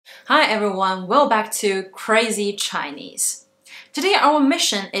Hi everyone, welcome back to Crazy Chinese. Today our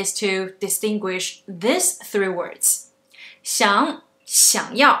mission is to distinguish these three words, xiang,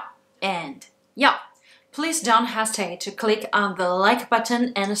 xiangyao, and yao. Please don't hesitate to click on the like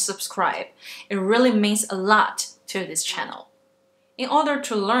button and subscribe. It really means a lot to this channel. In order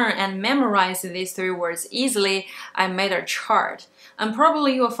to learn and memorize these three words easily, I made a chart. And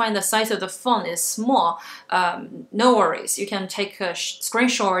probably you will find the size of the font is small. No worries, you can take a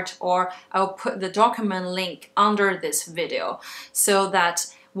screenshot or I'll put the document link under this video so that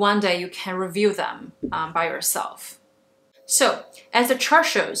one day you can review them by yourself. So, as the chart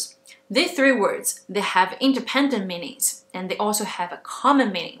shows, these three words, they have independent meanings and they also have a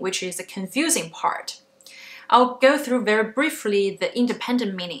common meaning, which is the confusing part. I'll go through very briefly the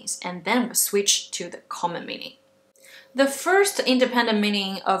independent meanings and then we'll switch to the common meaning. The first independent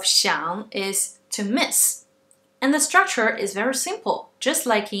meaning of xiang is to miss. And the structure is very simple, just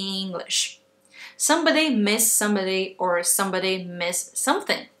like in English. Somebody miss somebody or somebody miss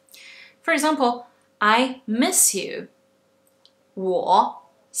something. For example, I miss you. 我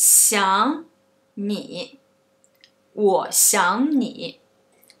想你. 我想你.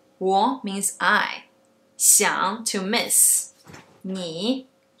 我 means I. 想 to miss. 你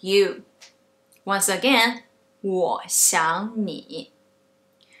you. Once again, 我想你.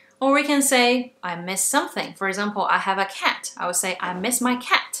 Or we can say, I miss something. For example, I have a cat. I would say, I miss my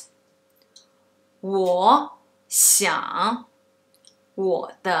cat. 我想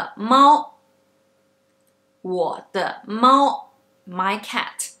我的猫. 我的猫 my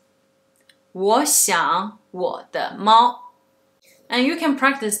cat. 我想我的猫. And you can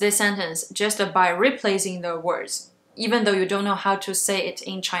practice this sentence just by replacing the words, even though you don't know how to say it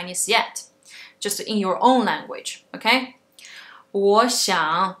in Chinese yet. Just in your own language, okay? 我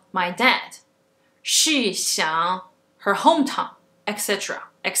想 my dad. She 想 her hometown, etc.,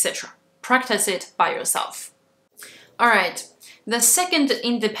 etc. Practice it by yourself. Alright, the second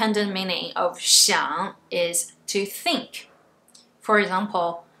independent meaning of 想 is to think. For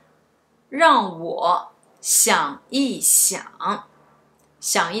example, 让我想一想.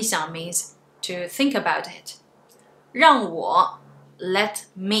 想一想 means to think about it. 让我 let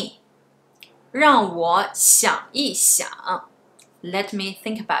me. 让我想一想. Let me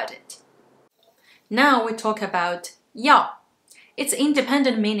think about it. Now we talk about 要. Its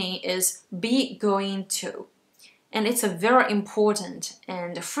independent meaning is be going to. And it's a very important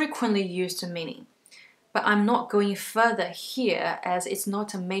and frequently used meaning. But I'm not going further here as it's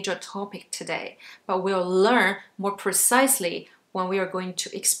not a major topic today. But we'll learn more precisely when we are going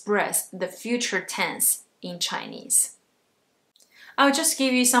to express the future tense in Chinese. I'll just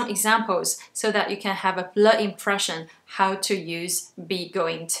give you some examples so that you can have a blur impression how to use be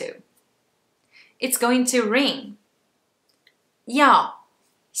going to. It's going to rain. 要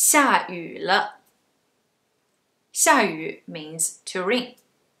下雨了. 下雨 means to rain.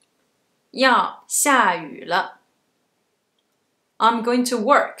 要下雨了. I'm going to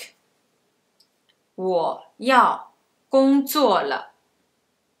work. 我要工作了.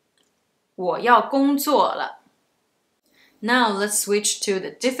 我要工作了. Now let's switch to the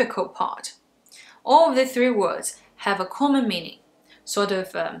difficult part. All of the three words have a common meaning, sort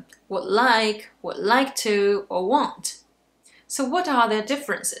of would like to, or want. So what are their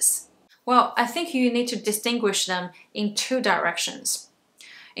differences? Well, I think you need to distinguish them in two directions,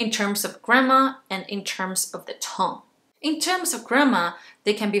 in terms of grammar and in terms of the tone. In terms of grammar,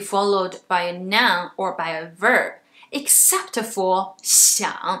 they can be followed by a noun or by a verb, except for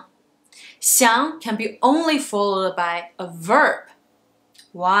想. 想 can be only followed by a verb.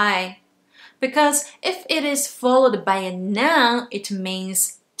 Why? Because if it is followed by a noun, it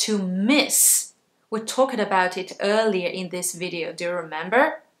means to miss. We talked about it earlier in this video, do you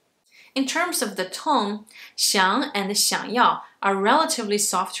remember? In terms of the tone, 想 and 想要 are relatively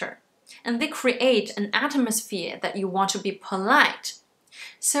softer, and they create an atmosphere that you want to be polite.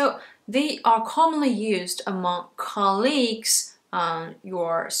 So they are commonly used among colleagues,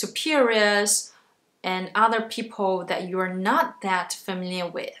 your superiors, and other people that you are not that familiar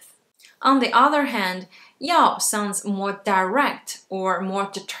with. On the other hand, 要 sounds more direct or more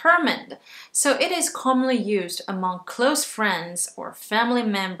determined, so it is commonly used among close friends or family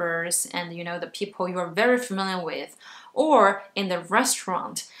members and the people you are very familiar with, or in the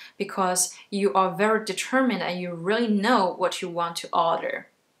restaurant because you are very determined and you really know what you want to order.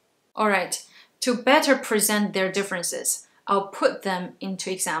 Alright, to better present their differences, I'll put them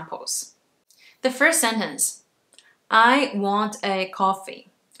into examples. The first sentence, I want a coffee.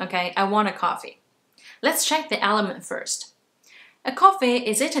 Okay, I want a coffee. Let's check the element first. A coffee,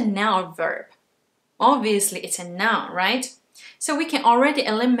 is it a noun or verb? Obviously, it's a noun, right? So we can already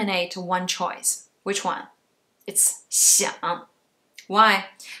eliminate one choice. Which one? It's xiang. Why?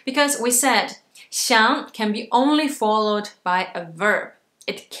 Because we said xiang can be only followed by a verb.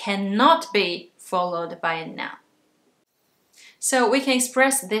 It cannot be followed by a noun. So we can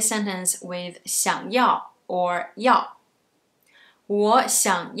express this sentence with 想要 or 要。我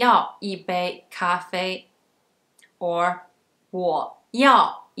想要一杯咖啡 or 我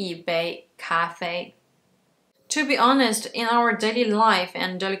要一杯咖啡。To be honest, in our daily life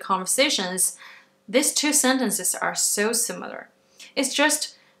and daily conversations, these two sentences are so similar. It's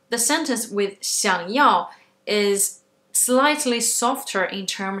just the sentence with 想要 is slightly softer in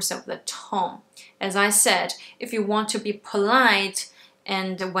terms of the tone. As I said, if you want to be polite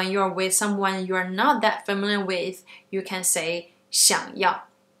and when you're with someone you're not that familiar with, you can say 想要.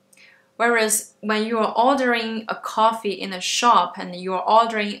 Whereas when you are ordering a coffee in a shop and you are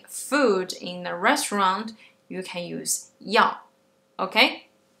ordering food in a restaurant, you can use 要. Okay?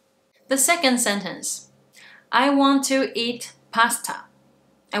 The second sentence, I want to eat pasta.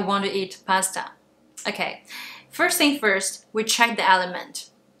 I want to eat pasta. Okay, first thing first, we check the element.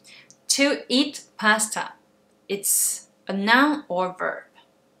 To eat pasta, it's a noun or verb.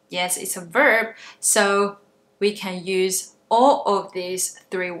 Yes, it's a verb, so we can use all of these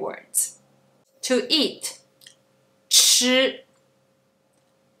three words. To eat, 吃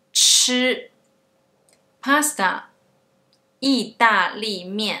pasta, 意大利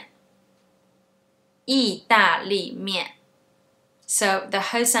面 意大利面 So the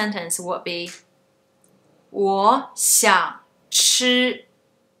whole sentence would be 我想吃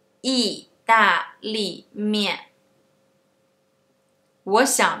意大利面我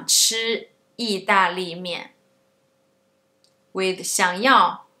想吃意大利面 With 想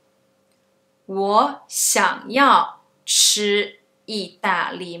要我想要吃意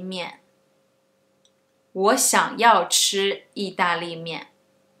大利面我想要吃意大利面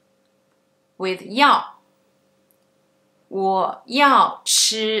With 要我要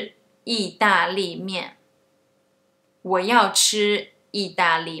吃意大利面我要吃意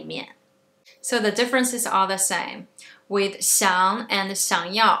大利面 So the differences are the same. With 想 and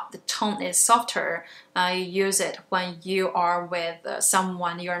想要, the tone is softer. You use it when you are with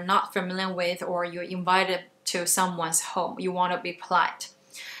someone you're not familiar with or you're invited to someone's home. You want to be polite.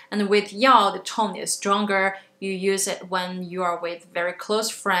 And with 要, the tone is stronger. You use it when you are with very close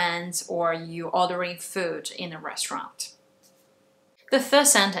friends or you ordering food in a restaurant. The third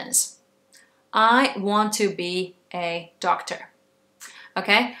sentence, I want to be a doctor.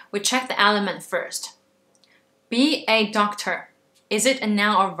 Okay, we check the element first. Be a doctor. Is it a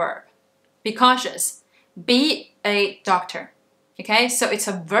noun or verb? Be cautious. Be a doctor. Okay, so it's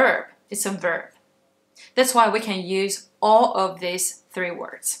a verb. It's a verb. That's why we can use all of these three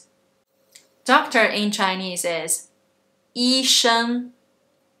words. Doctor in Chinese is 医生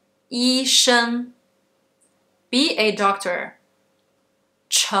医生 Be a doctor.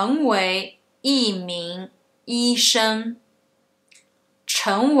 成为一名医生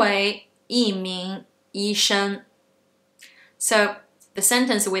成为一名医生 So the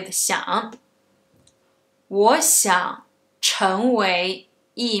sentence with 想我想成为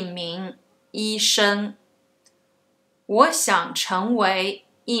一名医生我想成为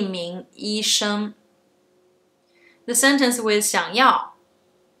一名医生 The sentence with 想要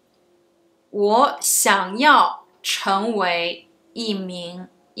我想要成为一名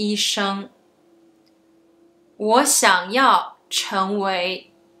医生我想要成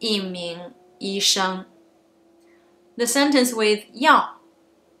为一名医生 The sentence with 要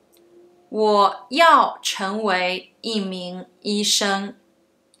我要成为一名医生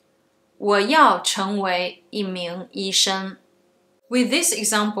我要成为一名医生 With this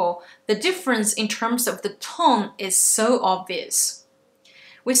example, the difference in terms of the tone is so obvious.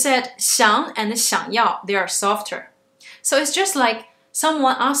 We said 想 and 想要, they are softer. So it's just like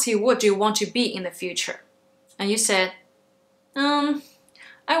someone asks you, what do you want to be in the future? And you said, I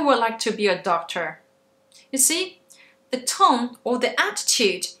would like to be a doctor. You see, the tone or the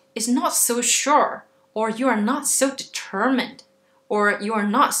attitude is not so sure, or you are not so determined, or you are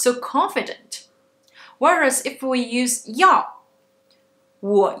not so confident. Whereas if we use 要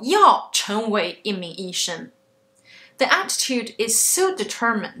我要成为一名医生 The attitude is so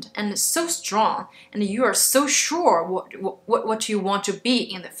determined and so strong, and you are so sure what you want to be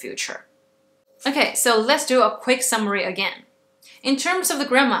in the future. Okay, so let's do a quick summary again. In terms of the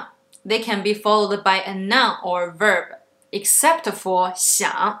grammar, they can be followed by a noun or verb, except for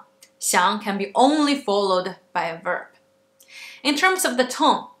想. 想 can be only followed by a verb. In terms of the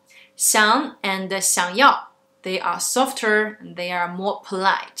tone, 想 and 想要, they are softer and they are more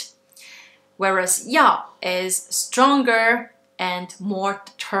polite. whereas yao is stronger and more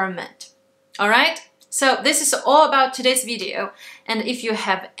determined. Alright? So this is all about today's video, and if you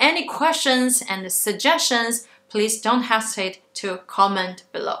have any questions and suggestions, please don't hesitate to comment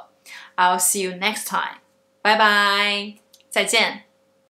below. I'll see you next time. Bye bye. 再见.